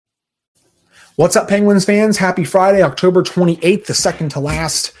What's up, Penguins fans? Happy Friday, October 28th, the second to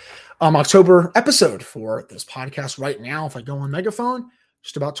last October episode for this podcast right now. If I go on Megaphone,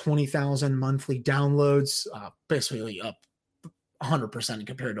 just about 20,000 monthly downloads, basically up 100%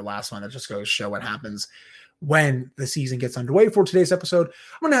 compared to last one. That just goes to show what happens when the season gets underway. For today's episode,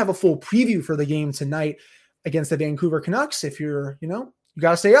 I'm going to have a full preview for the game tonight against the Vancouver Canucks. If you're, you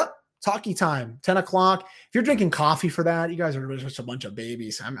got to stay up. Talkie time, 10 o'clock. If you're drinking coffee for that, you guys are just a bunch of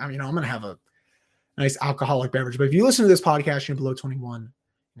babies. I'm going to have a nice alcoholic beverage. But if you listen to this podcast, you're below 21,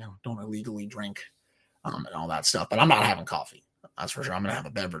 don't illegally drink and all that stuff. But I'm not having coffee. That's for sure. I'm going to have a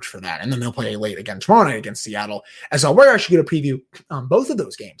beverage for that. And then they'll play late again tomorrow night against Seattle. As well, we're actually going to preview both of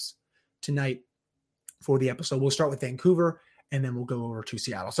those games tonight for the episode. We'll start with Vancouver, and then we'll go over to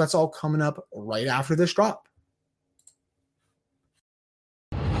Seattle. So that's all coming up right after this drop.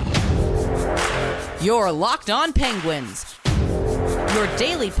 You're Locked On Penguins, your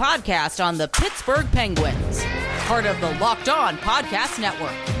daily podcast on the Pittsburgh Penguins, part of the Locked On Podcast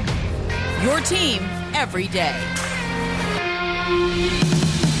Network, your team every day.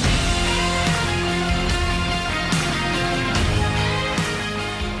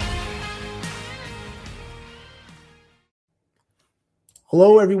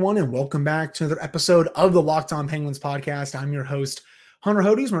 Hello, everyone, and welcome back to another episode of the Locked On Penguins podcast. I'm your host, Hunter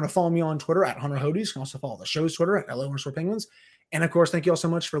Hodes. Remember to follow me on Twitter at Hunter Hodes. You can also follow the show's Twitter at LO_Penguins. And of course, thank you all so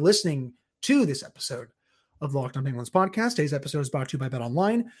much for listening to this episode of the Locked On Penguins podcast. Today's episode is brought to you by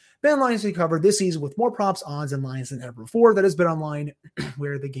BetOnline. BetOnline is covered this season with more props, odds, and lines than ever before. That is BetOnline,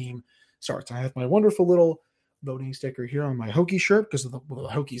 where the game starts. I have my wonderful little voting sticker here on my Hokie shirt because the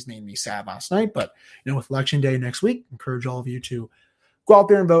Hokies made me sad last night. But with Election Day next week, encourage all of you to go out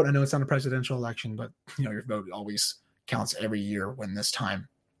there and vote. I know it's not a presidential election, but your vote always counts every year when this time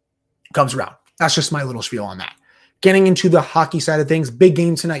comes around. That's just my little spiel on that. Getting into the hockey side of things, big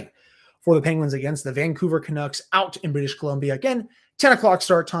game tonight for the Penguins against the Vancouver Canucks out in British Columbia. Again, 10 o'clock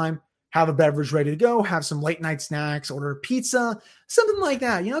start time. Have a beverage ready to go. Have some late night snacks. Order pizza, something like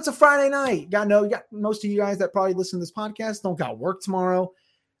that. It's a Friday night. You got most of you guys that probably listen to this podcast don't got work tomorrow.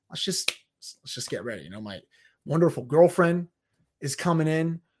 Let's just get ready. My wonderful girlfriend is coming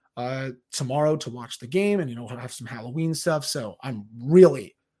in tomorrow to watch the game, and have some Halloween stuff. So I'm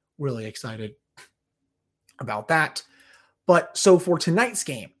really, really excited about that. But so for tonight's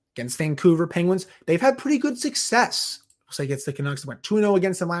game against Vancouver Penguins, they've had pretty good success. So against the Canucks, they went 2-0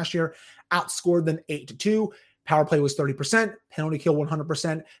 against them last year, outscored them 8-2. Power play was 30%, penalty kill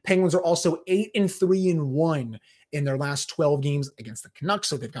 100%. Penguins are also 8-3-1 in their last 12 games against the Canucks.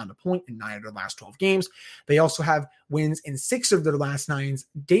 So they've gotten a point in 9 of their last 12 games. They also have wins in 6 of their last 9,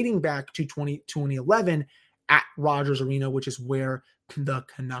 dating back to 2011 at Rogers Arena, which is where the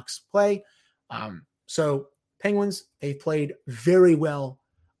Canucks play. So Penguins, they've played very well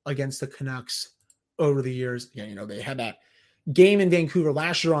against the Canucks over the years. They had that game in Vancouver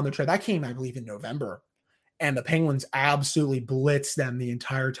last year on the trip. That came, I believe, in November. And the Penguins absolutely blitzed them the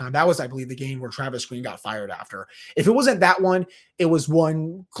entire time. That was, I believe, the game where Travis Green got fired after. If it wasn't that one, it was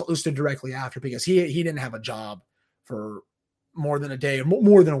one close to directly after, because he didn't have a job for more than a day or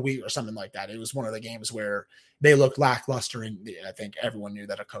more than a week or something like that. It was one of the games where they looked lackluster, and I think everyone knew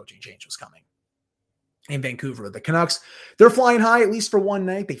that a coaching change was coming in Vancouver. The Canucks, they're flying high, at least for one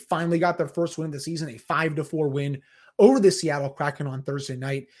night. They finally got their first win of the season, a 5-4 win over the Seattle Kraken on Thursday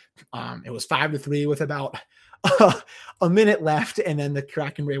night. It was 5-3 with about a minute left, and then the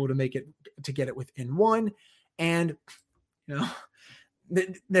Kraken were able to get it within one. And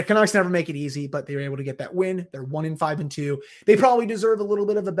the Canucks never make it easy, but they were able to get that win. They're 1-5-2. They probably deserve a little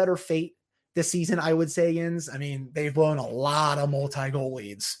bit of a better fate this season, I would say, Yins. I mean, they've blown a lot of multi-goal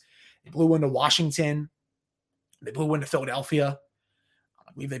leads. They blew one to Washington. They blew one to Philadelphia.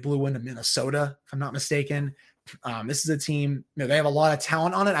 I believe they blew one to Minnesota, if I'm not mistaken. This is a team, they have a lot of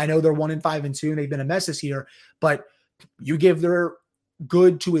talent on it. I know they're 1-5-2, and they've been a mess this year, but you give their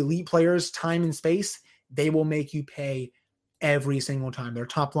good to elite players time and space, they will make you pay every single time. Their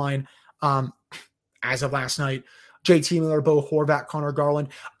top line, as of last night, JT Miller, Bo Horvat, Connor Garland.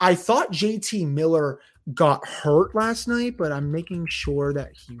 I thought JT Miller got hurt last night, but I'm making sure that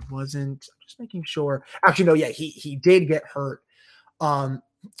he wasn't. I'm just making sure. Actually, no, yeah, he did get hurt.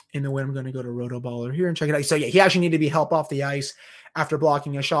 In the win, I'm going to go to Rotoballer here and check it out. So yeah, he actually needed to be helped off the ice after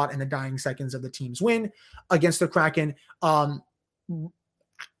blocking a shot in the dying seconds of the team's win against the Kraken.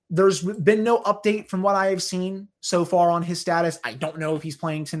 There's been no update from what I have seen so far on his status. I don't know if he's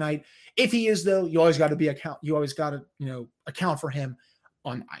playing tonight. If he is, though, you always got to account for him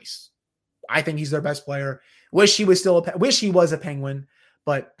on ice. I think he's their best player. Wish he was a Penguin,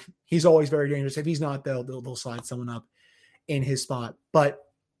 but he's always very dangerous. If he's not, they'll slide someone up in his spot. But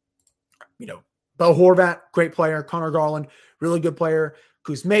Bo Horvat, great player. Connor Garland, really good player.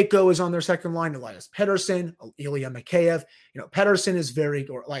 Kuzmenko is on their second line. Elias Pettersson, Ilya Mikheyev. Pettersson is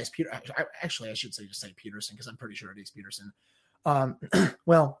or Elias Peter. Actually, I should just say Peterson because I'm pretty sure it is Peterson.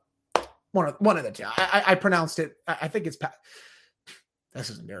 Well, one of the two. I pronounced it. I think it's This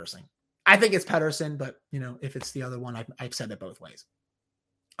is embarrassing. I think it's Pettersson, but if it's the other one, I've said it both ways.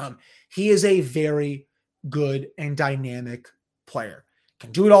 He is a very good and dynamic player.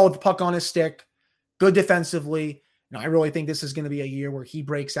 Can do it all with the puck on his stick. Good defensively. I really think this is going to be a year where he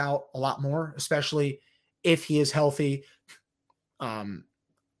breaks out a lot more, especially if he is healthy.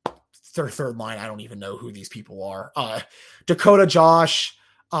 Third line, I don't even know who these people are. Dakota Josh,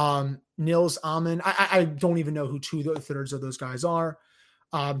 Nils Aman. I don't even know who two-thirds of those guys are.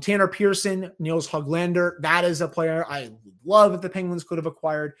 Tanner Pearson, Niels Höglander. That is a player I would love if the Penguins could have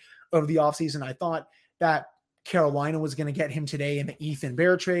acquired over the offseason. I thought that Carolina was going to get him today in the Ethan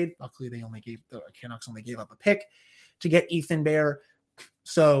Bear trade. Luckily, the Canucks only gave up a pick to get Ethan Bear.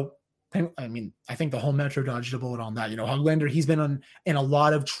 So, I think the whole Metro dodged a bullet on that. Höglander, he's been in a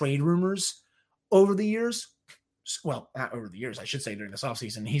lot of trade rumors over the years. Well, not over the years, I should say during this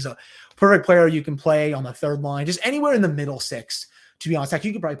offseason. He's a perfect player you can play on the third line, just anywhere in the middle six. To be honest,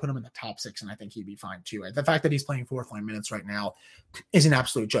 you could probably put him in the top six, and I think he'd be fine too. The fact that he's playing fourth line minutes right now is an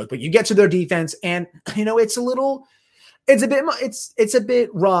absolute joke. But you get to their defense, and it's a bit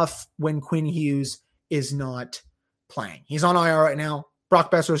rough when Quinn Hughes is not playing. He's on IR right now.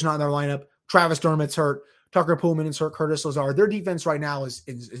 Brock Besser's not in their lineup. Travis Dermott's hurt. Tucker Pullman is hurt. Curtis Lazar. Their defense right now is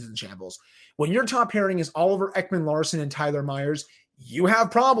in shambles. When your top pairing is Oliver Ekman-Larsson and Tyler Myers, you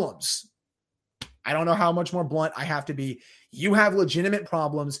have problems. I don't know how much more blunt I have to be. You have legitimate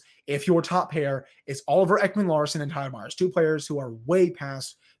problems if your top pair is Oliver Ekman-Larsson and Tyler Myers, two players who are way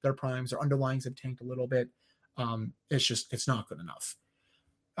past their primes. Their underlines have tanked a little bit. It's not good enough.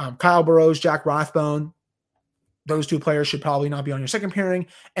 Kyle Burrows, Jack Rathbone, those two players should probably not be on your second pairing.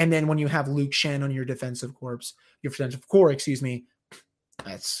 And then when you have Luke Shen on your defensive core, that's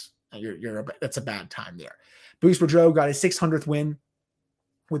a bad time there. Bruce Boudreau got his 600th win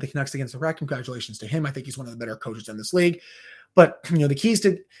with the Canucks against the Kraken. Congratulations to him. I think he's one of the better coaches in this league. But, the keys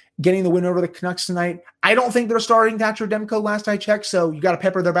to getting the win over the Canucks tonight, I don't think they're starting Thatcher Demko last I checked, so you got to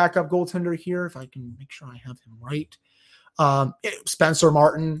pepper their backup goaltender here, if I can make sure I have him right. Spencer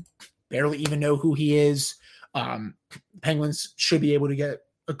Martin, barely even know who he is. Penguins should be able to get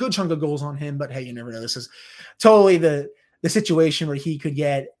a good chunk of goals on him, but hey, you never know. This is totally the situation where he could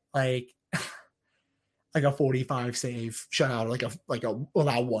get like a 45 save shutout, like a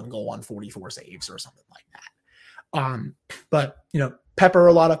allow one goal on 44 saves or something like that. But pepper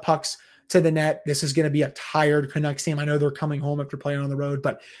a lot of pucks to the net. This is going to be a tired Canucks team. I know they're coming home after playing on the road,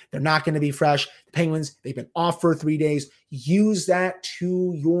 but they're not going to be fresh. The Penguins, they've been off for 3 days. Use that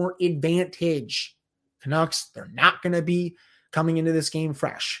to your advantage. Canucks, they're not going to be coming into this game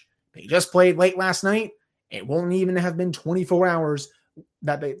fresh. They just played late last night. It won't even have been 24 hours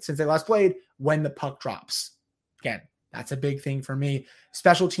since they last played when the puck drops. Again, that's a big thing for me.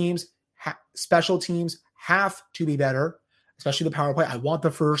 Special teams have to be better, especially the power play. I want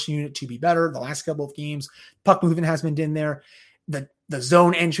the first unit to be better. The last couple of games, puck movement has been in there. The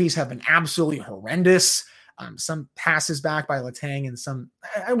zone entries have been absolutely horrendous. Some passes back by Letang and some,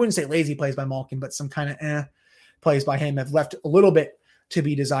 I wouldn't say lazy plays by Malkin, but some kind of plays by him have left a little bit to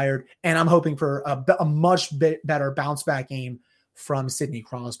be desired. And I'm hoping for a much better bounce back game from Sidney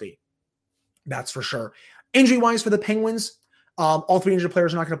Crosby. That's for sure. Injury-wise for the Penguins, all 3 injured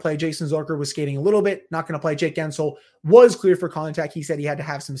players are not going to play. Jason Zucker was skating a little bit, not going to play. Jake Gensel was clear for contact. He said he had to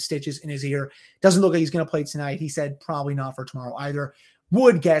have some stitches in his ear. Doesn't look like he's going to play tonight. He said probably not for tomorrow either.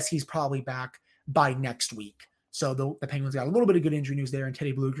 Would guess he's probably back by next week. So the Penguins got a little bit of good injury news there, and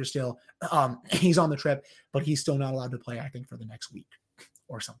Teddy Bluger still, he's on the trip, but he's still not allowed to play, I think, for the next week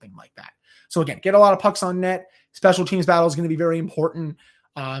or something like that. So again, get a lot of pucks on net. Special teams battle is going to be very important.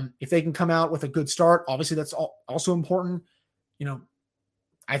 If they can come out with a good start, obviously that's also important.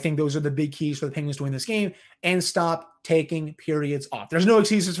 I think those are the big keys for the Penguins to win this game and stop taking periods off. There's no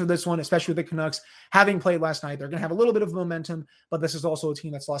excuses for this one, especially with the Canucks having played last night. They're going to have a little bit of momentum, but this is also a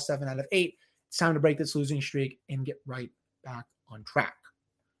team that's lost 7 out of 8. It's time to break this losing streak and get right back on track.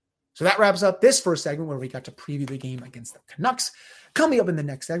 So that wraps up this first segment where we got to preview the game against the Canucks. Coming up in the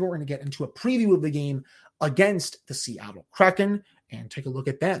next segment, we're going to get into a preview of the game against the Seattle Kraken and take a look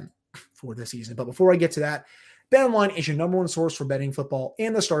at them for this season. But before I get to that, BetOnline is your number one source for betting football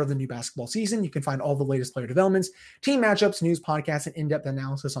and the start of the new basketball season. You can find all the latest player developments, team matchups, news, podcasts, and in-depth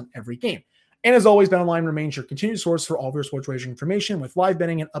analysis on every game. And as always, BetOnline remains your continued source for all of your sports wagering information with live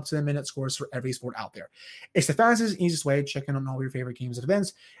betting and up-to-the-minute scores for every sport out there. It's the fastest and easiest way to check in on all your favorite games and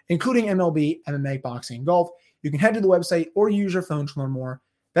events, including MLB, MMA, boxing, and golf. You can head to the website or use your phone to learn more.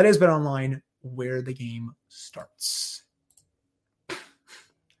 That is BetOnline, where the game starts. All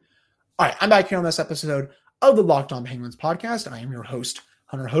right, I'm back here on this episode of the Locked On Penguins podcast. I am your host,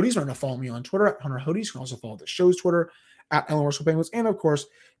 Hunter Hodes. Remember to follow me on Twitter at Hunter Hodes. You can also follow the show's Twitter at Illinois Penguins. And of course,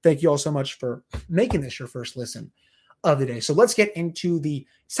 thank you all so much for making this your first listen of the day. So let's get into the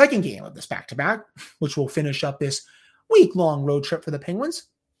second game of this back-to-back, which will finish up this week-long road trip for the Penguins.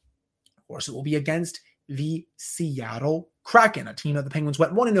 Of course, it will be against the Seattle Kraken, a team that the Penguins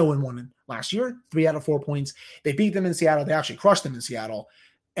went 1-0-1 last year, 3 out of 4 points. They beat them in Seattle. They actually crushed them in Seattle,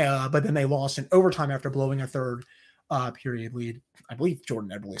 but then they lost in overtime after blowing a third period lead. I believe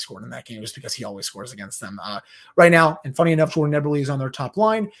Jordan Eberle scored in that game just because he always scores against them right now. And funny enough, Jordan Eberle is on their top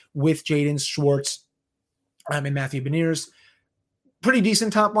line with Jaden Schwartz and Matthew Beniers. Pretty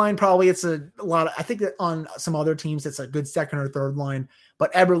decent top line. Probably it's a lot of, I think that on some other teams, it's a good second or third line,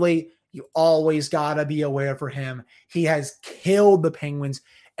 but Eberle, you always got to be aware for him. He has killed the Penguins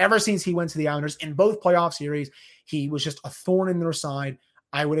ever since he went to the Islanders in both playoff series. He was just a thorn in their side.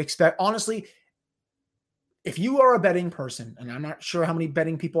 I would expect, honestly, if you are a betting person, and I'm not sure how many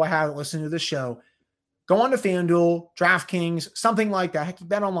betting people I have that listen to this show, go on to FanDuel, DraftKings, something like that. Heck,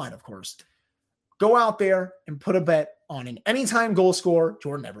 BetOnline, of course. Go out there and put a bet on an anytime goal scorer,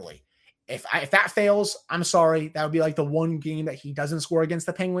 Jordan Eberle. If that fails, I'm sorry. That would be like the one game that he doesn't score against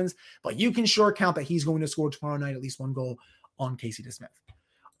the Penguins, but you can sure count that he's going to score tomorrow night at least one goal on Casey DeSmith.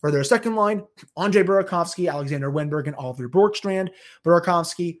 For their second line, Andre Burakovsky, Alexander Wenberg, and Oliver Bjorkstrand.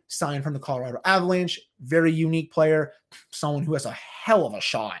 Burakovsky signed from the Colorado Avalanche. Very unique player. Someone who has a hell of a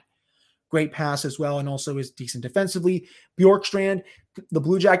shot. Great pass as well, and also is decent defensively. Bjorkstrand, the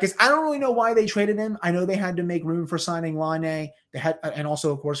Blue Jackets, I don't really know why they traded him. I know they had to make room for signing Laine. They had, and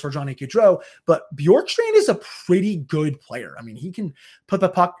also, of course, for Johnny Gaudreau. But Bjorkstrand is a pretty good player. I mean, he can put the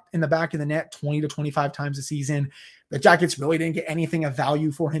puck in the back of the net 20 to 25 times a season. The Jackets really didn't get anything of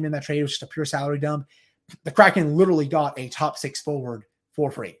value for him in that trade. It was just a pure salary dump. The Kraken literally got a top 6 forward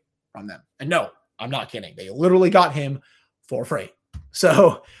for free from them. And no, I'm not kidding. They literally got him for free.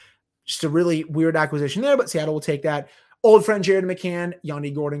 So just a really weird acquisition there, but Seattle will take that. Old friend Jared McCann,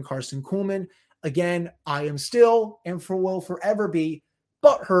 Yanni Gordon, Carson Kuhlman. Again, I am still and will forever be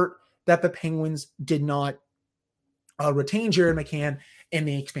butthurt that the Penguins did not retain Jared McCann in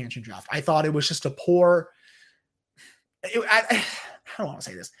the expansion draft. I thought it was just a poor... I don't want to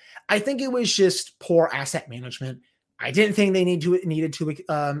say this. I think it was just poor asset management. I didn't think they needed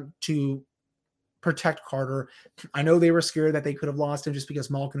to protect Carter. I know they were scared that they could have lost him just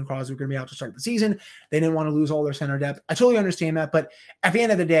because Malkin and Crosby were going to be out to start the season. They didn't want to lose all their center depth. I totally understand that, but at the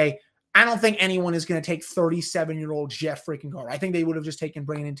end of the day, I don't think anyone is going to take 37-year-old Jeff freaking Carter. I think they would have just taken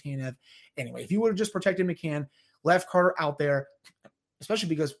Brandon Tanev anyway. If you would have just protected McCann, left Carter out there, especially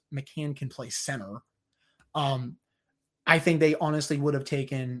because McCann can play center, I think they honestly would have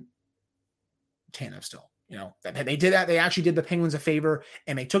taken Tanev still. You know, they did that. They actually did the Penguins a favor,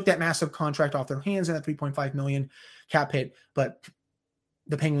 and they took that massive contract off their hands in that $3.5 million cap hit. But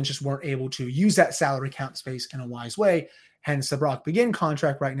the Penguins just weren't able to use that salary cap space in a wise way. Hence the Brock Begin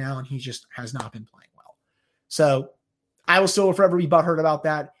contract right now, and he just has not been playing well. So I will still forever be butthurt about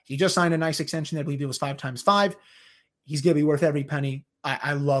that. He just signed a nice extension. I believe it was 5 times 5. He's going to be worth every penny.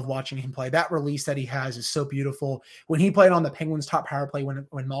 I love watching him play. That release that he has is so beautiful. When he played on the Penguins' top power play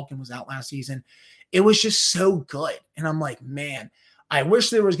when Malkin was out last season, it was just so good. And I'm like, man, I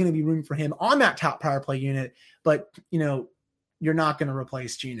wish there was going to be room for him on that top power play unit. But, you know, you're not going to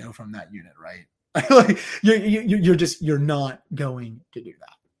replace Gino from that unit, right? Like you're not going to do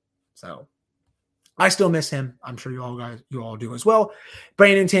that. So I still miss him. I'm sure you all do as well.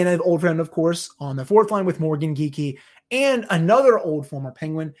 Brandon Tanev, old friend, of course, on the fourth line with Morgan Geekie and another old former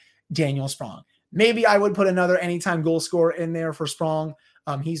Penguin, Daniel Sprong. Maybe I would put another anytime goal scorer in there for Sprong.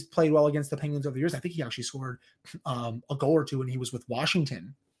 He's played well against the Penguins over the years. I think he actually scored a goal or two when he was with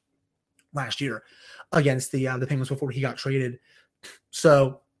Washington last year against the Penguins before he got traded.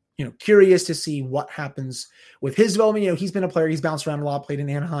 So, you know, curious to see what happens with his development. You know, he's been a player. He's bounced around a lot, played in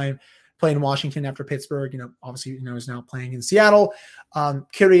Anaheim, played in Washington after Pittsburgh, you know, obviously, you know, is now playing in Seattle.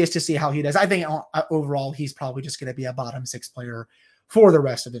 Curious to see how he does. I think overall, he's probably just going to be a bottom 6 player for the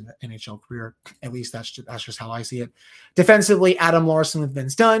rest of the NHL career. At least that's just how I see it. Defensively, Adam Larson with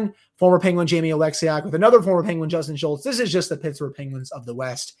Vince Dunn, former Penguin Jamie Oleksiak with another former Penguin Justin Schultz. This is just the Pittsburgh Penguins of the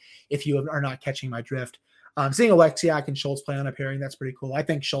West, if you are not catching my drift. Seeing Oleksiak and Schultz play on a pairing, that's pretty cool. I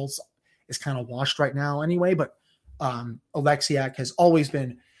think Schultz is kind of washed right now anyway, but Oleksiak has always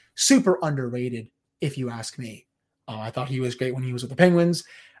been super underrated, if you ask me. I thought he was great when he was with the Penguins.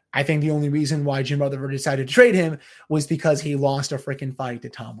 I think the only reason why Jim Rutherford decided to trade him was because he lost a freaking fight to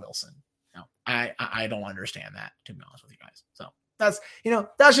Tom Wilson. No, I don't understand that, to be honest with you guys. So that's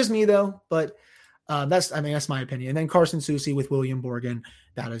just me though. But that's my opinion. And then Carson Soucy with William Borgen,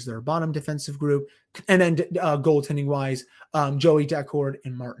 that is their bottom defensive group. And then goaltending wise, Joey Deckord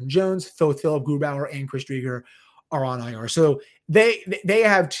and Martin Jones, Philip Grubauer and Chris Drieger are on IR. So they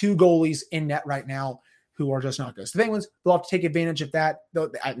have two goalies in net right now who are just not good. So the Penguins, they'll have to take advantage of that.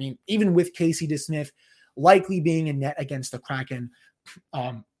 Though, I mean, even with Casey DeSmith likely being in net against the Kraken,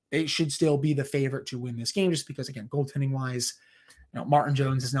 they should still be the favorite to win this game, just because, again, goaltending wise, Martin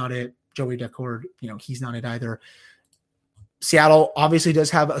Jones is not it. Joey Deckord, he's not it either. Seattle obviously does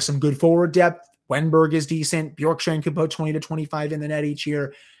have some good forward depth. Wenberg is decent. Bjorkstrand could put 20 to 25 in the net each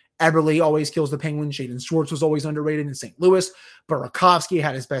year. Eberle always kills the Penguins. Shaden Schwartz was always underrated in St. Louis. Burakovsky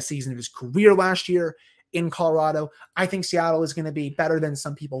had his best season of his career last year in Colorado. I think Seattle is going to be better than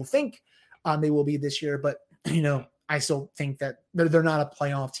some people think they will be this year, but I still think that they're not a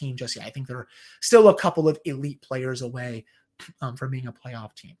playoff team just yet. I think they're still a couple of elite players away from being a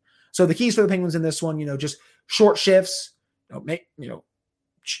playoff team. So the keys for the Penguins in this one, just short shifts, I don't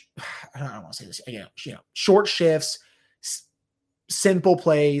want to say this again, short shifts, simple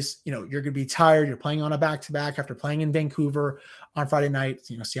plays. You're going to be tired. You're playing on a back-to-back after playing in Vancouver on Friday night.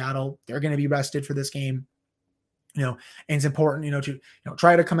 Seattle, they're going to be rested for this game. And it's important, to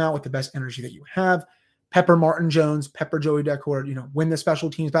try to come out with the best energy that you have. Pepper Martin Jones, Pepper Joey Deckord, win the special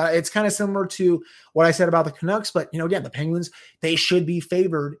teams battle. It's kind of similar to what I said about the Canucks, but again, the Penguins, they should be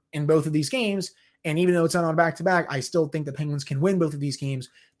favored in both of these games. And even though it's not on back-to-back, I still think the Penguins can win both of these games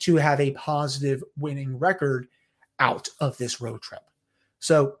to have a positive winning record out of this road trip.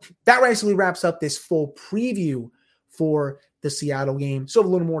 So that basically wraps up this full preview for the Seattle game. So a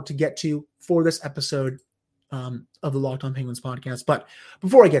little more to get to for this episode of the Locked On Penguins podcast. But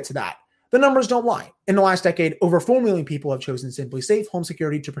before I get to that, the numbers don't lie. In the last decade, over 4 million people have chosen Simply Safe Home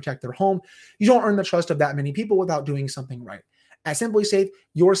Security to protect their home. You don't earn the trust of that many people without doing something right. At Simply Safe,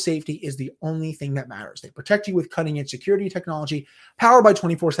 your safety is the only thing that matters. They protect you with cutting-edge security technology powered by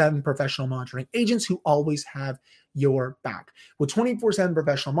 24/7 professional monitoring agents who always have your back. With 24/7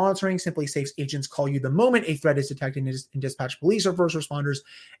 professional monitoring, Simply Safe's agents call you the moment a threat is detected and dispatch police or first responders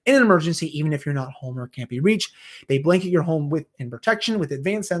in an emergency, even if you're not home or can't be reached. They blanket your home in protection with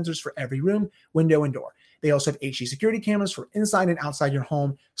advanced sensors for every room, window, and door. They also have HD security cameras for inside and outside your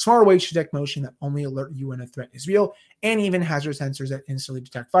home, smarter ways to detect motion that only alert you when a threat is real, and even hazard sensors that instantly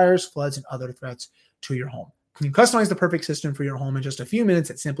detect fires, floods, and other threats to your home. You can customize the perfect system for your home in just a few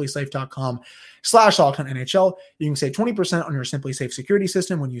minutes at simplysafe.com/LockedOnNHL. You can save 20% on your Simply Safe security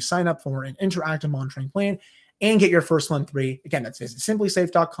system when you sign up for an interactive monitoring plan and get your first month free. Again, that's visit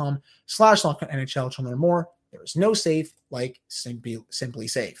simplysafe.com/LockedOnNHL to learn more. There is no safe like Simply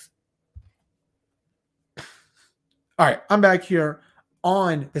Safe. All right, I'm back here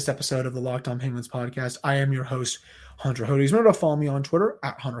on this episode of the Locked On Penguins podcast. I am your host, Hunter Hodes. Remember to follow me on Twitter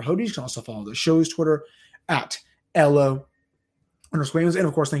at Hunter Hodes. You can also follow the show's Twitter at LO_Penguins. And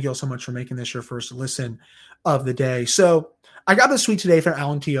of course, thank you all so much for making this your first listen of the day. So I got this tweet today from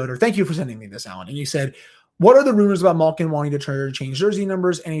Alan Teoder. Thank you for sending me this, Alan. And you said, what are the rumors about Malkin wanting to try to change jersey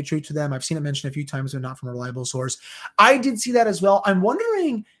numbers? Any truth to them? I've seen it mentioned a few times, but not from a reliable source. I did see that as well. I'm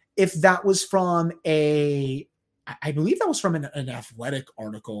wondering if that was from I believe that was from an Athletic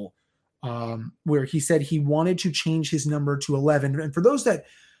article where he said he wanted to change his number to 11. And for those that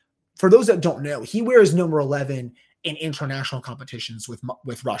don't know, he wears number 11 in international competitions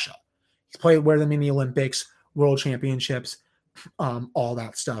with Russia. He's wear them in the Olympics, World Championships, all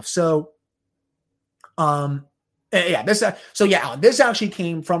that stuff. So, this actually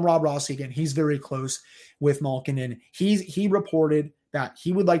came from Rob Rossi again. He's very close with Malkin, and he reported that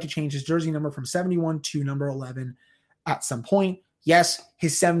he would like to change his jersey number from 71 to number 11 at some point. Yes,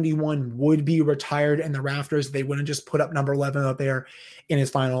 his 71 would be retired in the rafters. They wouldn't just put up number 11 up there in his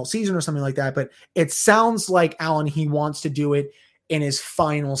final season or something like that. But it sounds like, Alan, he wants to do it in his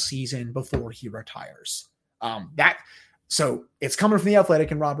final season before he retires. So it's coming from the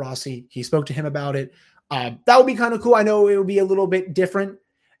Athletic and Rob Rossi. He spoke to him about it. That would be kind of cool. I know it would be a little bit different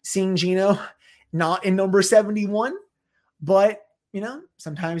seeing Gino not in number 71, but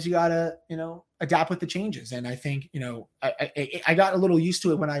sometimes you gotta, adapt with the changes. And I think, I got a little used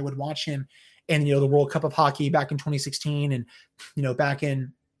to it when I would watch him in, the World Cup of Hockey back in 2016 and, back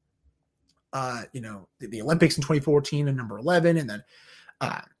in, the Olympics in 2014 and number 11. And then,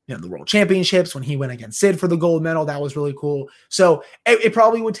 the World Championships when he went against Sid for the gold medal. That was really cool. So it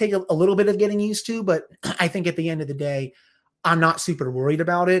probably would take a little bit of getting used to, but I think at the end of the day, I'm not super worried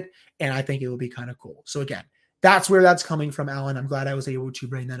about it, and I think it will be kind of cool. So again, that's where that's coming from, Alan. I'm glad I was able to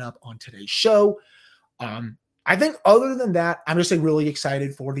bring that up on today's show. I think other than that, I'm just really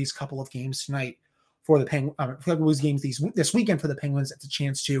excited for these couple of games tonight for the Penguins games this weekend for the Penguins. It's a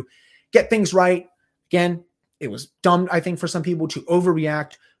chance to get things right. Again, it was dumb, I think, for some people to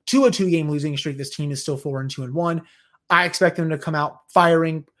overreact to a 2-game losing streak. This team is still 4-2-1. I expect them to come out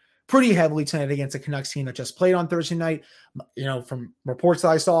firing pretty heavily tonight against a Canucks team that just played on Thursday night. From reports that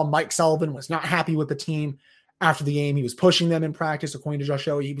I saw, Mike Sullivan was not happy with the team after the game. He was pushing them in practice. According to Josh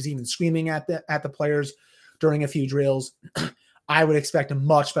Owie, he was even screaming at the players during a few drills. I would expect a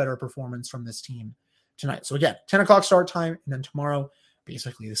much better performance from this team tonight. So again, 10 o'clock start time, and then tomorrow,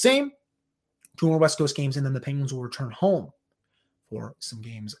 basically the same. 2 more West Coast games, and then the Penguins will return home for some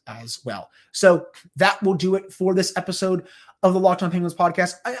games as well. So that will do it for this episode of the Locked On Penguins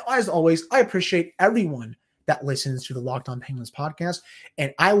podcast. As always, I appreciate everyone that listens to the Locked On Penguins podcast,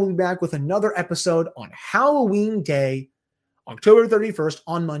 and I will be back with another episode on Halloween Day, October 31st,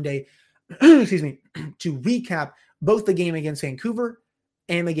 on Monday, excuse me, to recap both the game against Vancouver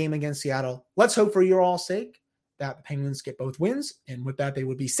and the game against Seattle. Let's hope for your all's sake that the Penguins get both wins, and with that, they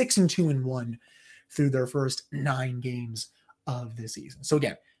would be 6-2-1 through their first 9 games of the season. So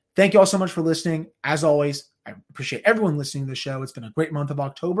again, thank you all so much for listening. As always, I appreciate everyone listening to the show. It's been a great month of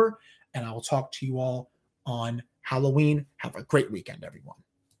October, and I will talk to you all on Halloween. Have a great weekend, everyone.